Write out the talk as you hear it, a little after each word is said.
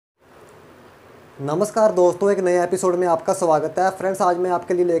नमस्कार दोस्तों, एक नए एपिसोड में आपका स्वागत है। फ्रेंड्स, आज मैं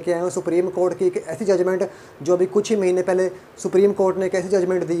आपके लिए लेके आया हूँ सुप्रीम कोर्ट की एक ऐसी जजमेंट जो अभी कुछ ही महीने पहले सुप्रीम कोर्ट ने एक ऐसी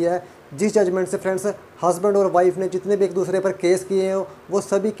जजमेंट दी है जिस जजमेंट से फ्रेंड्स हस्बैंड और वाइफ ने जितने भी एक दूसरे पर केस किए हैं वो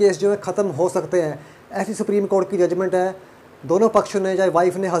सभी केस जो है ख़त्म हो सकते हैं। ऐसी सुप्रीम कोर्ट की जजमेंट है। दोनों पक्षों ने, चाहे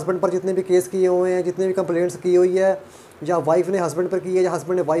वाइफ ने हस्बैंड पर जितने भी केस किए हुए हैं, जितने भी कंप्लेंट्स की हुई है, या वाइफ ने हस्बैंड पर की है या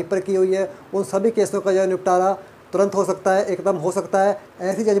हस्बैंड ने वाइफ पर की हुई है, उन सभी केसों का जो निपटारा तुरंत हो सकता है, एकदम हो सकता है।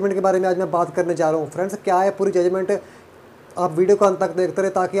 ऐसी जजमेंट के बारे में आज मैं बात करने जा रहा हूँ। फ्रेंड्स, क्या है पूरी जजमेंट, आप वीडियो को अंत तक देखते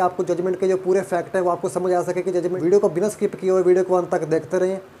रहे ताकि आपको जजमेंट के जो पूरे फैक्ट है वो आपको समझ आ सके कि जजमेंट। वीडियो को बिना स्किप किए हुए वीडियो को अंत तक देखते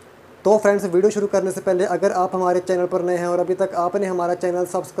रहें। तो फ्रेंड्स, वीडियो शुरू करने से पहले अगर आप हमारे चैनल पर नए हैं और अभी तक आपने हमारा चैनल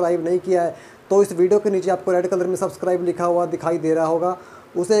सब्सक्राइब नहीं किया है तो इस वीडियो के नीचे आपको रेड कलर में सब्सक्राइब लिखा हुआ दिखाई दे रहा होगा,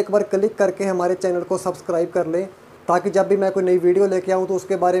 उसे एक बार क्लिक करके हमारे चैनल को सब्सक्राइब कर लें ताकि जब भी मैं कोई नई वीडियो लेके आऊँ तो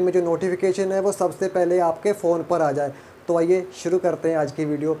उसके बारे में जो नोटिफिकेशन है वो सबसे पहले आपके फ़ोन पर आ जाए। तो आइए शुरू करते हैं आज की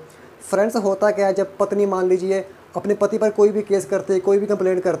वीडियो। फ्रेंड्स, होता क्या है, जब पत्नी मान लीजिए अपने पति पर कोई भी केस करती है, कोई भी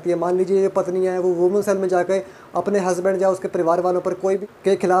कंप्लेंट करती है, मान लीजिए ये पत्नी है वो वुमेन सेल में जाकर अपने हस्बैंड या उसके परिवार वालों पर कोई भी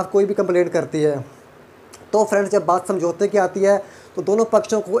के खिलाफ कोई भी कंप्लेंट करती है, तो फ्रेंड्स जब बात समझौते की आती है तो दोनों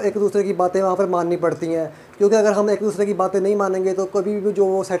पक्षों को एक दूसरे की बातें वहाँ पर माननी पड़ती हैं। क्योंकि अगर हम एक दूसरे की बातें नहीं मानेंगे तो कभी भी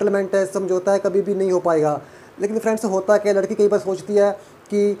जो सेटलमेंट है, समझौता है, कभी भी नहीं हो पाएगा। लेकिन फ्रेंड्स, होता क्या, लड़की कई बार सोचती है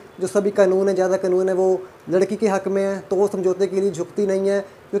कि जो सभी कानून है, ज़्यादा कानून है वो लड़की के हक़ में है, तो वो समझौते के लिए झुकती नहीं है।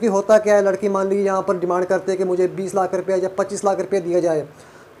 क्योंकि होता क्या है, लड़की मान लीजिए यहाँ पर डिमांड करते हैं कि मुझे 20 लाख रुपया या 25 लाख रुपया दिया जाए,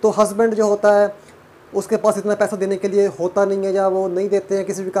 तो हस्बैंड जो होता है उसके पास इतना पैसा देने के लिए होता नहीं है, या वो नहीं देते हैं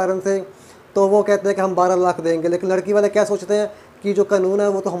किसी भी कारण से, तो वो कहते हैं कि हम 12 लाख देंगे। लेकिन लड़की वाले क्या सोचते हैं कि जो कानून है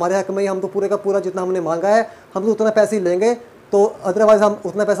वो तो हमारे हक़ में ही, हम तो पूरे का पूरा जितना हमने मांगा है हम तो उतना पैसे ही लेंगे, तो अदरवाइज़ हम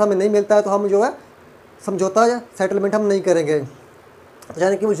उतना पैसा हमें नहीं मिलता है तो हम जो है समझौता या सेटलमेंट हम नहीं करेंगे।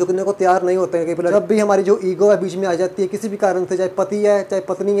 यानी कि वो झुकने को तैयार नहीं होते हैं। कि जब भी हमारी जो ईगो है बीच में आ जाती है किसी भी कारण से, चाहे पति है चाहे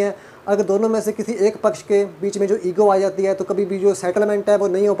पत्नी है, अगर दोनों में से किसी एक पक्ष के बीच में जो ईगो आ जाती है तो कभी भी जो सेटलमेंट है वो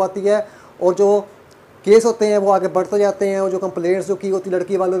नहीं हो पाती है, और जो केस होते हैं वो आगे बढ़ते जाते हैं, और जो कंप्लेंट्स जो की होती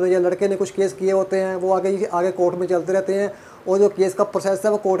लड़की वालों ने या लड़के ने कुछ केस किए होते हैं वो आगे कोर्ट में चलते रहते हैं, और जो केस का प्रोसेस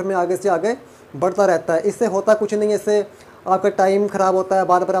है वो कोर्ट में आगे से आगे बढ़ता रहता है। इससे होता कुछ नहीं है, इससे आपका टाइम ख़राब होता है,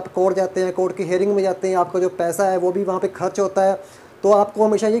 बार बार आप कोर्ट जाते हैं, कोर्ट की हियरिंग में जाते हैं, आपका जो पैसा है वो भी वहाँ पे खर्च होता है। तो आपको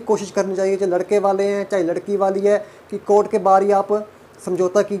हमेशा ये कोशिश करनी चाहिए, चाहे लड़के वाले हैं चाहे लड़की वाली है, कि कोर्ट के बाहर ही आप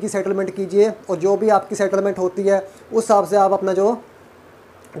समझौता कीजिए, सेटलमेंट कीजिए, और जो भी आपकी सेटलमेंट होती है उस हिसाब से आप अपना जो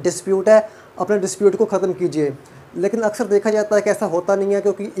डिस्प्यूट है अपने डिस्प्यूट को ख़त्म कीजिए। लेकिन अक्सर देखा जाता है कि ऐसा होता नहीं है,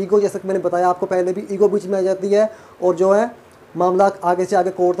 क्योंकि ईगो, जैसा कि मैंने बताया आपको पहले भी, ईगो बीच में आ जाती है और जो है मामला आगे से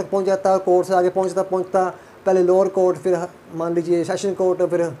आगे कोर्ट तक पहुंच जाता है। कोर्ट से आगे पहुंचता पहले लोअर कोर्ट, फिर मान लीजिए सेशन कोर्ट,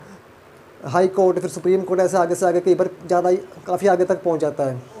 फिर हाई कोर्ट, फिर सुप्रीम कोर्ट, ऐसे आगे से आगे कई बार ज़्यादा ही काफ़ी आगे तक पहुंच जाता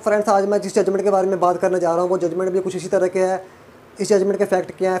है। फ्रेंड्स, आज मैं जिस जजमेंट के बारे में बात करने जा रहा हूँ वो जजमेंट भी कुछ इसी तरह के है। इस जजमेंट के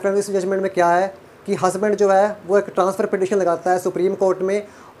फैक्ट क्या है फ्रेंड्स, इस जजमेंट में क्या है कि हस्बैंड जो है वो एक ट्रांसफ़र पिटिशन लगाता है सुप्रीम कोर्ट में,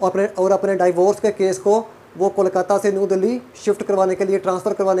 और अपने डाइवोर्स के केस को वो कोलकाता से न्यू दिल्ली शिफ्ट करवाने के लिए,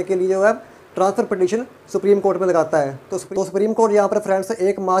 ट्रांसफ़र करवाने के लिए जो है ट्रांसफ़र पिटीशन सुप्रीम कोर्ट में लगाता है। तो सुप्रीम कोर्ट यहाँ पर फ्रेंड्स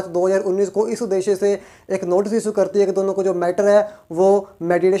 1 मार्च 2019 को इस उद्देश्य से एक नोटिस इशू करती है कि दोनों को जो मैटर है वो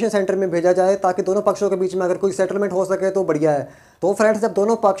मेडिएशन सेंटर में भेजा जाए, ताकि दोनों पक्षों के बीच में अगर कोई सेटलमेंट हो सके तो बढ़िया है। तो फ्रेंड्स, जब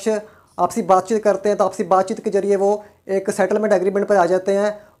दोनों पक्ष आपसी बातचीत करते हैं तो आपसी बातचीत के जरिए वो एक सेटलमेंट एग्रीमेंट पर आ जाते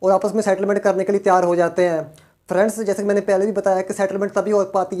हैं और आपस में सेटलमेंट करने के लिए तैयार हो जाते हैं। फ्रेंड्स, जैसे कि मैंने पहले भी बताया कि सेटलमेंट तभी हो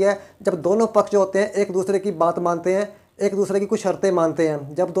पाती है जब दोनों पक्ष जो होते हैं एक दूसरे की बात मानते हैं, एक दूसरे की कुछ शर्तें मानते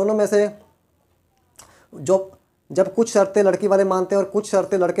हैं। जब दोनों में से जब कुछ शर्तें लड़की वाले मानते हैं और कुछ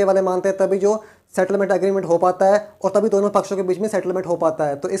शर्तें लड़के वाले मानते हैं, तभी जो सेटलमेंट एग्रीमेंट हो पाता है और तभी दोनों पक्षों के बीच में सेटलमेंट हो पाता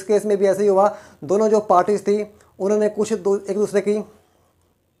है। तो इस केस में भी ऐसे ही हुआ, दोनों जो पार्टीज थी उन्होंने कुछ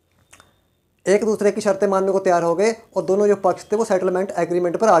एक दूसरे की शर्तें मानने को तैयार हो गए और दोनों जो पक्ष थे वो सेटलमेंट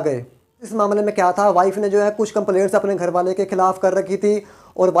एग्रीमेंट पर आ गए। इस मामले में क्या था, वाइफ ने जो है कुछ कंप्लेंट्स अपने घर वाले के खिलाफ कर रखी थी,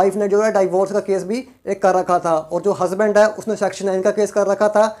 और वाइफ ने जो है डाइवोर्स का केस भी एक कर रखा था, और जो हस्बैंड है उसने सेक्शन 9 का केस कर रखा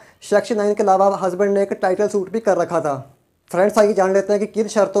था। सेक्शन 9 के अलावा हस्बैंड ने एक टाइटल सूट भी कर रखा था। फ्रेंड्स, आइए जान लेते हैं कि किन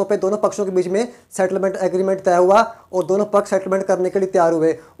शर्तों पे दोनों पक्षों के बीच में सेटलमेंट एग्रीमेंट तय हुआ और दोनों पक्ष सेटलमेंट करने के लिए तैयार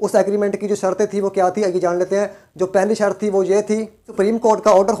हुए। उस एग्रीमेंट की जो शर्तें थी वो क्या थी, आइए जान लेते हैं। जो पहली शर्त थी वो ये थी, सुप्रीम कोर्ट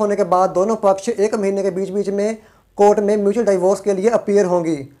का ऑर्डर होने के बाद दोनों पक्ष 1 महीने के बीच में कोर्ट में म्यूचुअल डाइवोर्स के लिए अपीयर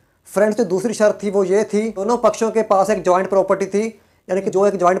होंगी। फ्रेंड्स, जो दूसरी शर्त थी वो ये थी, दोनों पक्षों के पास एक जॉइंट प्रॉपर्टी थी, यानी कि जो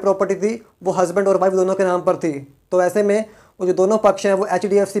एक जॉइंट प्रॉपर्टी थी वो हस्बैंड और वाइफ दोनों के नाम पर थी। तो ऐसे में वो जो दोनों पक्ष हैं वो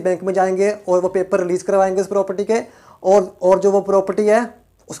HDFC बैंक में जाएंगे और वो पेपर रिलीज़ करवाएंगे उस प्रॉपर्टी के, और जो वो प्रॉपर्टी है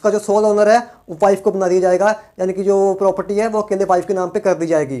उसका जो सोल ओनर है वो वाइफ को बना दिया जाएगा, यानी कि जो प्रॉपर्टी है वो अकेले वाइफ के नाम पे कर दी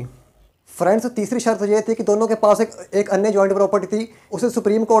जाएगी। फ्रेंड्स, तीसरी शर्त ये थी कि दोनों के पास एक अन्य जॉइंट प्रॉपर्टी थी। उसे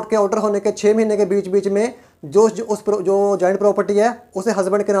सुप्रीम कोर्ट के ऑर्डर होने के 6 महीने के बीच में जो जॉइंट प्रॉपर्टी है उसे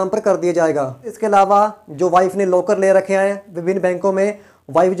हस्बैंड के नाम पर कर दिया जाएगा। इसके अलावा जो वाइफ ने लॉकर ले रखे हैं विभिन्न बैंकों में,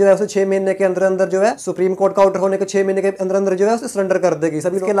 वाइफ जो है उसे 6 महीने के अंदर अंदर जो है सुप्रीम कोर्ट का ऑर्डर होने के 6 महीने के अंदर अंदर जो है उसे सरेंडर कर देगी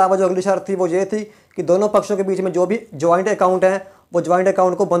सभी। इसके अलावा जो अगली शर्त थी वो ये थी कि दोनों पक्षों के बीच में जो भी ज्वाइंट अकाउंट है वो ज्वाइंट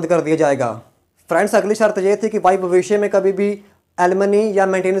अकाउंट को बंद कर दिया जाएगा। फ्रेंड्स, अगली शर्त ये थी कि वाइफ भविष्य में कभी भी एलिमनी या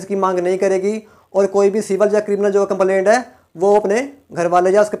मेंटेनेंस की मांग नहीं करेगी और कोई भी सिविल या क्रिमिनल जो कंप्लेंट है वो अपने घर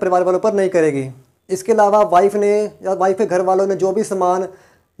वाले या उसके परिवार वालों पर नहीं करेगी। इसके अलावा वाइफ ने या वाइफ के घर वालों ने जो भी सामान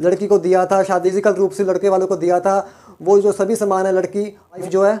लड़की को दिया था, शादी फिजिकल रूप से लड़के वालों को दिया था, वो जो सभी सामान है लड़की वाइफ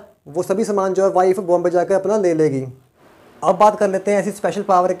जो है वो सभी सामान जो है वाइफ बॉम्बे जाकर अपना ले लेगी। अब बात कर लेते हैं ऐसी स्पेशल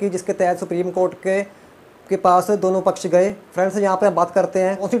पावर की जिसके तहत सुप्रीम कोर्ट के पास दोनों पक्ष गए। फ्रेंड्स, यहाँ पर बात करते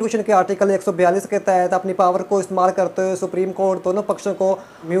हैं कॉन्स्टिट्यूशन के आर्टिकल 142 के तहत अपनी पावर को इस्तेमाल करते हुए सुप्रीम कोर्ट दोनों पक्षों को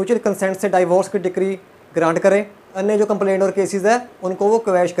म्यूचुअल कंसेंट से डाइवोर्स की डिक्री ग्रांट करे। अन्य जो कंप्लेंट और केसेस है उनको वो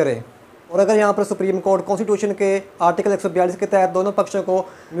क्वैश करे। और अगर यहाँ पर सुप्रीम कोर्ट कॉन्स्टिट्यूशन के आर्टिकल 142 के तहत दोनों पक्षों को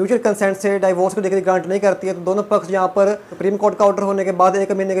म्यूचुअल कंसेंट से डाइवोर्स की डिक्री ग्रांट नहीं करती है तो दोनों पक्ष यहाँ पर सुप्रीम कोर्ट का ऑर्डर होने के बाद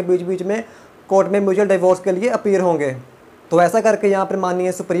 1 महीने के बीच में कोर्ट में म्यूचुअल डाइवोर्स के लिए अपीयर होंगे। तो ऐसा करके यहाँ पर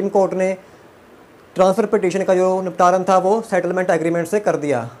माननीय सुप्रीम कोर्ट ने ट्रांसफ़र पिटीशन का जो निपटारन था वो सेटलमेंट एग्रीमेंट से कर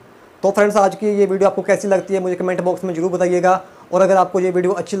दिया। तो फ्रेंड्स, आज की ये वीडियो आपको कैसी लगती है मुझे कमेंट बॉक्स में जरूर बताइएगा। और अगर आपको ये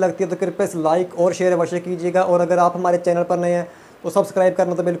वीडियो अच्छी लगती है तो कृपया इस लाइक और शेयर अवश्य कीजिएगा। और अगर आप हमारे चैनल पर नए हैं तो सब्सक्राइब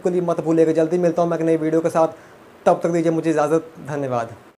करना तो बिल्कुल ही मत भूलिएगा। जल्दी मिलता हूँ मैं एक नई वीडियो के साथ, तब तक दीजिए मुझे इजाज़त। धन्यवाद।